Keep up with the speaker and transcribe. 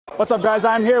What's up, guys?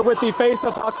 I'm here with the face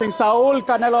of boxing, Saul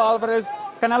Canelo Alvarez.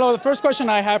 Canelo, the first question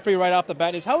I have for you right off the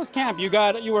bat is, how was camp? You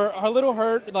were a little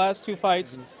hurt the last two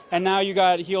fights, and now you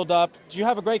got healed up. Did you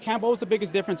have a great camp? What was the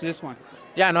biggest difference in this one?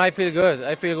 Yeah, no, I feel good.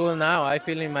 I feel good now. I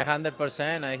feel in my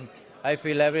 100%. I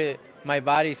feel my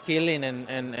body is healing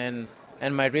and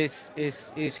my wrist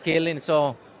is healing.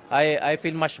 So I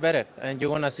feel much better. And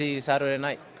you're gonna see Saturday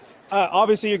night.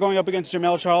 Obviously, you're going up against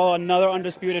Charlo, another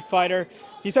undisputed fighter.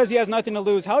 He says he has nothing to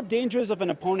lose. How dangerous of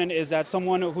an opponent is that?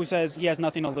 Someone who says he has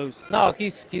nothing to lose. No,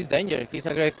 he's dangerous. He's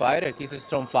a great fighter. He's a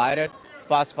strong fighter,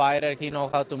 fast fighter. He knows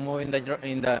how to move in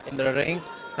the ring,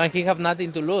 and he have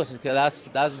nothing to lose.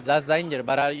 That's danger.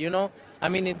 But you know,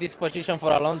 I'm in this position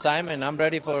for a long time, and I'm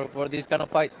ready for these kind of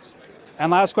fights.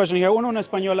 And last question here, uno en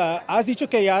español. Has dicho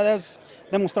que ya has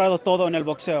demostrado todo en el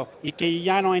boxeo y que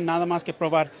ya no hay nada más que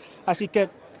probar. Así que,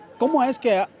 ¿cómo es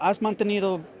que has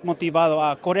mantenido motivado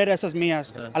a correr esas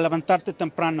millas, a levantarte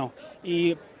temprano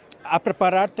y a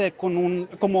prepararte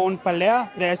como una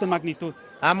pelea de esta magnitud?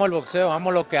 Amo el boxeo,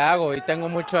 amo lo que hago y tengo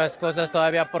muchas cosas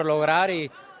todavía por lograr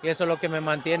y eso es lo que me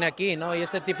mantiene aquí, ¿no? Y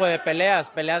este tipo de peleas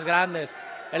grandes,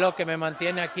 es lo que me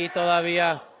mantiene aquí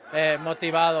todavía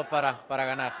motivado para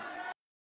ganar.